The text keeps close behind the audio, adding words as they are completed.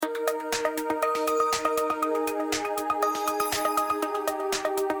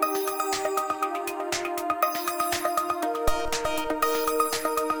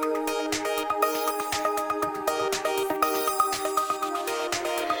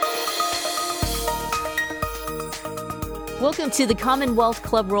Welcome to the Commonwealth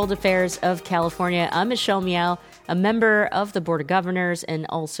Club World Affairs of California. I'm Michelle Meow, a member of the Board of Governors and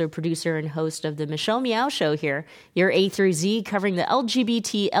also producer and host of the Michelle Meow Show here, your A through Z covering the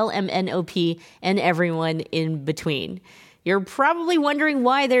LGBT, LMNOP, and everyone in between. You're probably wondering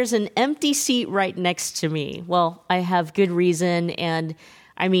why there's an empty seat right next to me. Well, I have good reason, and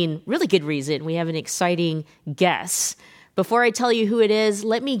I mean really good reason. We have an exciting guest. Before I tell you who it is,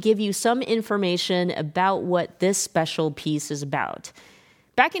 let me give you some information about what this special piece is about.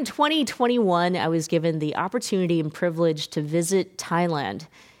 Back in 2021, I was given the opportunity and privilege to visit Thailand.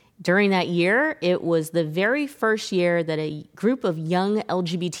 During that year, it was the very first year that a group of young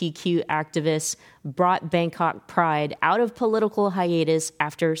LGBTQ activists brought Bangkok Pride out of political hiatus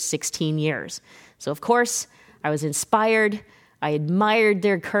after 16 years. So, of course, I was inspired. I admired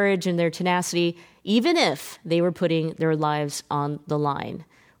their courage and their tenacity, even if they were putting their lives on the line.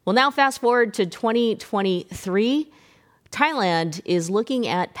 Well, now fast forward to 2023. Thailand is looking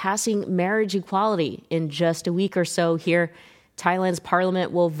at passing marriage equality in just a week or so here. Thailand's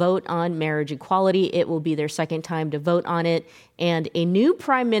parliament will vote on marriage equality. It will be their second time to vote on it. And a new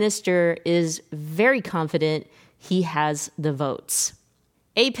prime minister is very confident he has the votes.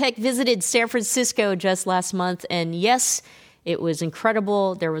 APEC visited San Francisco just last month, and yes, it was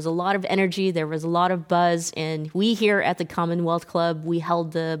incredible. There was a lot of energy. There was a lot of buzz. And we here at the Commonwealth Club, we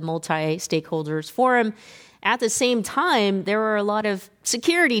held the multi-stakeholders forum. At the same time, there were a lot of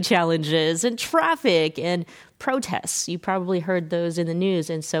security challenges and traffic and protests. You probably heard those in the news.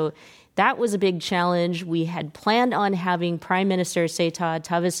 And so that was a big challenge. We had planned on having Prime Minister Srettha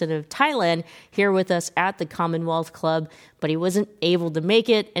Thavisin of Thailand here with us at the Commonwealth Club, but he wasn't able to make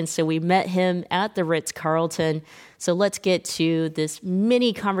it. And so we met him at the Ritz-Carlton. So let's get to this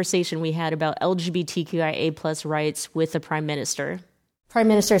mini conversation we had about LGBTQIA plus rights with the Prime Minister. Prime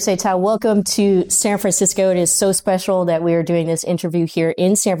Minister Srettha, welcome to San Francisco. It is so special that we are doing this interview here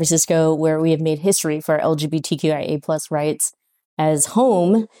in San Francisco, where we have made history for LGBTQIA plus rights as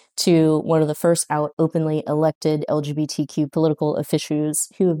home to one of the first out openly elected LGBTQ political officials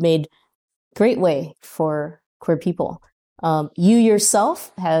who have made great way for queer people. You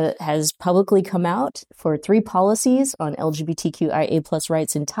yourself has publicly come out for 3 policies on LGBTQIA plus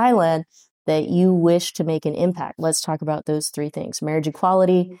rights in Thailand that you wish to make an impact. Let's talk about those 3 things: marriage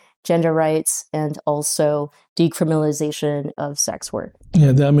equality, gender rights, and also decriminalization of sex work.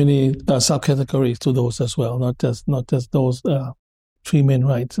 Yeah, there are many subcategories to those as well, not just those 3 main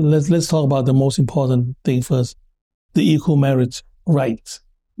rights. Let's talk about the most important thing first: the equal marriage rights,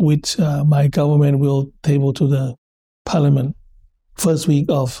 which my government will table to the Parliament first week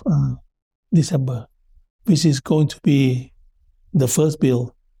of December, which is going to be the first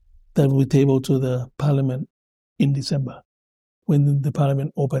bill that we table to the Parliament in December when the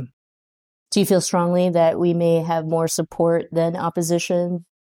Parliament open. Do you feel strongly that we may have more support than opposition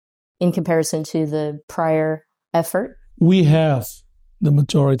in comparison to the prior effort? We have the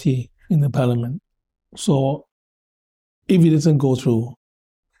majority in the Parliament. So if it doesn't go through,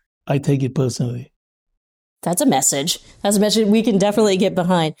 I take it personally. That's a message. That's a message we can definitely get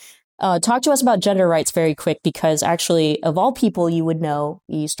behind. Talk to us about gender rights very quick, because actually, of all people you would know,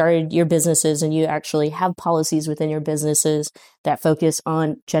 you started your businesses and you actually have policies within your businesses that focus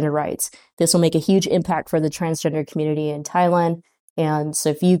on gender rights. This will make a huge impact for the transgender community in Thailand. And so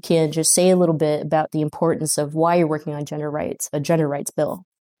if you can just say a little bit about the importance of why you're working on gender rights, a gender rights bill.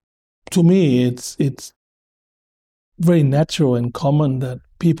 To me, it's very natural and common that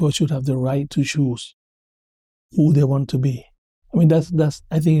people should have the right to choose who they want to be. I mean, that's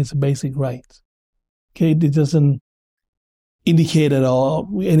I think it's a basic right. Okay, it doesn't indicate at all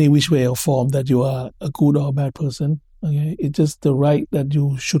any which way or form that you are a good or a bad person. Okay, it's just the right that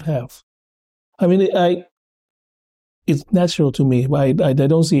you should have. I mean, it's natural to me. I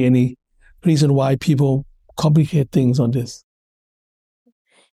don't see any reason why people complicate things on this.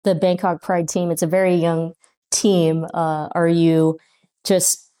 The Bangkok Pride team, it's a very young team. Are you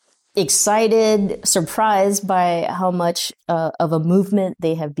just excited, surprised by how much of a movement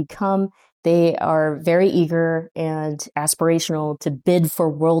they have become? They are very eager and aspirational to bid for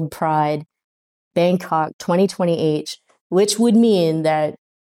World Pride Bangkok 2028, which would mean that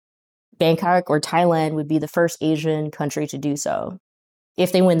Bangkok or Thailand would be the first Asian country to do so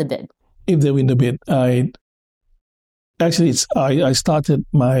if they win the bid. If they win the bid, I started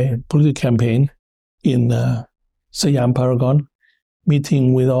my political campaign in Siam Paragon,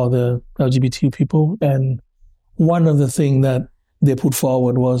 meeting with all the LGBT people, and one of the things that they put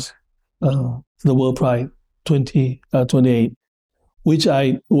forward was the World Pride 2028,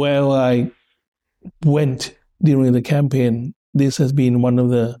 where I went during the campaign. This has been one of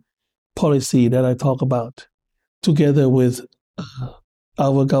the policy that I talk about. together with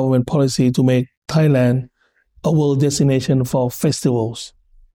our government policy to make Thailand a world destination for festivals,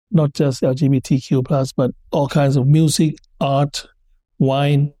 not just LGBTQ+, but all kinds of music, art,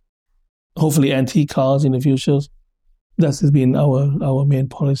 wine, hopefully antique cars in the future. That has been our main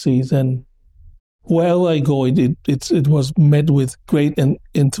policies. And wherever I go, it was met with great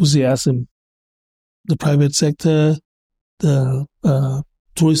enthusiasm. The private sector, the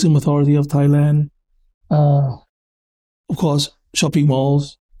Tourism Authority of Thailand, of course, shopping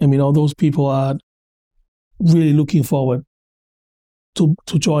malls. I mean, all those people are really looking forward to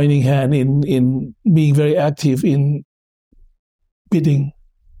joining hand in being very active in bidding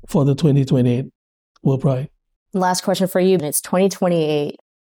for the 2028 World Pride. Last question for you. It's 2028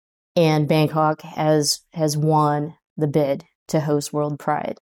 and Bangkok has won the bid to host World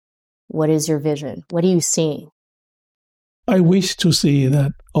Pride. What is your vision? What are you seeing? I wish to see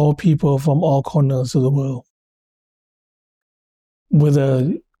that all people from all corners of the world,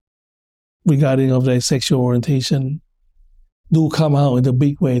 whether regarding of their sexual orientation, do come out in a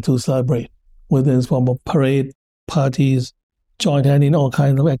big way to celebrate, whether it's from a parade, parties, join hand in all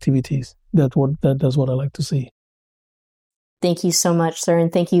kinds of activities. That's what I like to see. Thank you so much, sir,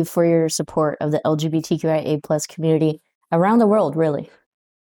 and thank you for your support of the LGBTQIA+ community around the world, really.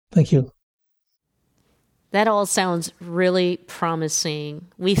 Thank you. That all sounds really promising.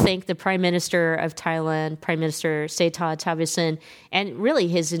 We thank the Prime Minister of Thailand, Prime Minister Srettha Thavisin, and really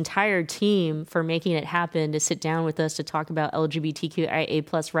his entire team for making it happen to sit down with us to talk about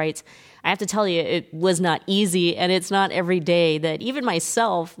LGBTQIA+ rights. I have to tell you, it was not easy, and it's not every day that even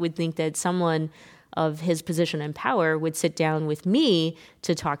myself would think that someone of his position and power would sit down with me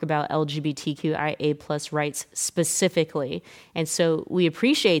to talk about LGBTQIA+ rights specifically. And so we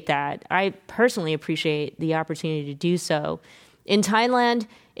appreciate that. I personally appreciate the opportunity to do so. In Thailand,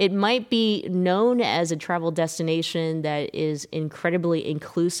 it might be known as a travel destination that is incredibly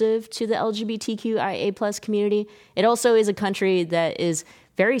inclusive to the LGBTQIA+ community. It also is a country that is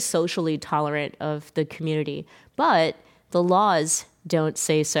very socially tolerant of the community. But the laws don't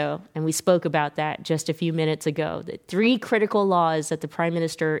say so. And we spoke about that just a few minutes ago. The 3 critical laws that the Prime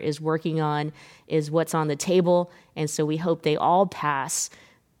Minister is working on is what's on the table. And so we hope they all pass.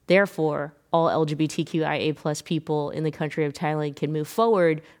 Therefore, all LGBTQIA+ people in the country of Thailand can move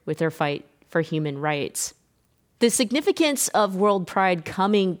forward with their fight for human rights. The significance of World Pride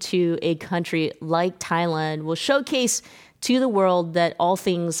coming to a country like Thailand will showcase to the world that all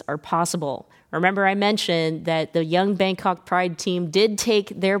things are possible. Remember, I mentioned that the Young Bangkok Pride team did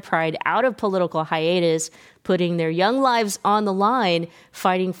take their pride out of political hiatus, putting their young lives on the line,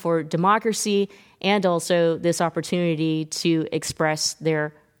 fighting for democracy and also this opportunity to express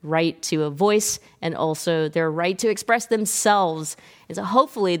their right to a voice and also their right to express themselves. And so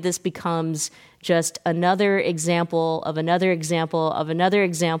hopefully this becomes just another example of another example of another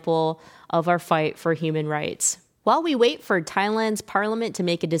example of our fight for human rights. While we wait for Thailand's parliament to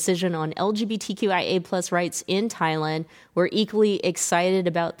make a decision on LGBTQIA+ rights in Thailand, we're equally excited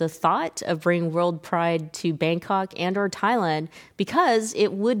about the thought of bringing World Pride to Bangkok and or Thailand because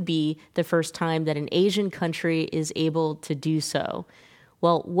it would be the first time that an Asian country is able to do so.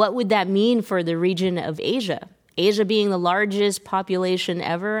 Well, what would that mean for the region of Asia? Asia being the largest population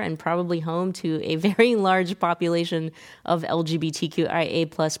ever and probably home to a very large population of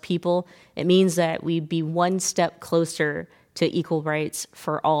LGBTQIA+ people, it means that we'd be one step closer to equal rights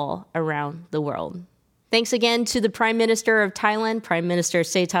for all around the world. Thanks again to the Prime Minister of Thailand, Prime Minister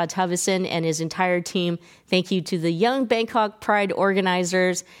Srettha Thavisin, and his entire team. Thank you to the Young Bangkok Pride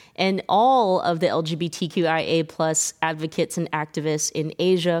organizers and all of the LGBTQIA+ advocates and activists in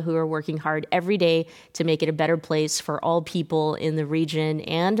Asia who are working hard every day to make it a better place for all people in the region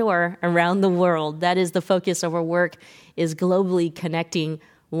and or around the world. That is the focus of our work, is globally connecting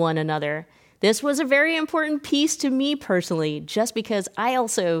one another. This was a very important piece to me personally, just because I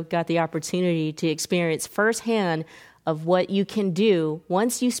also got the opportunity to experience firsthand of what you can do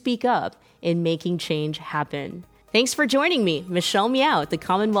once you speak up in making change happen. Thanks for joining me, Michelle Meow at the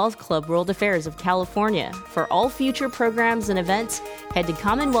Commonwealth Club World Affairs of California. For all future programs and events, head to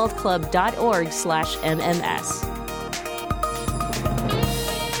commonwealthclub.org/MMS.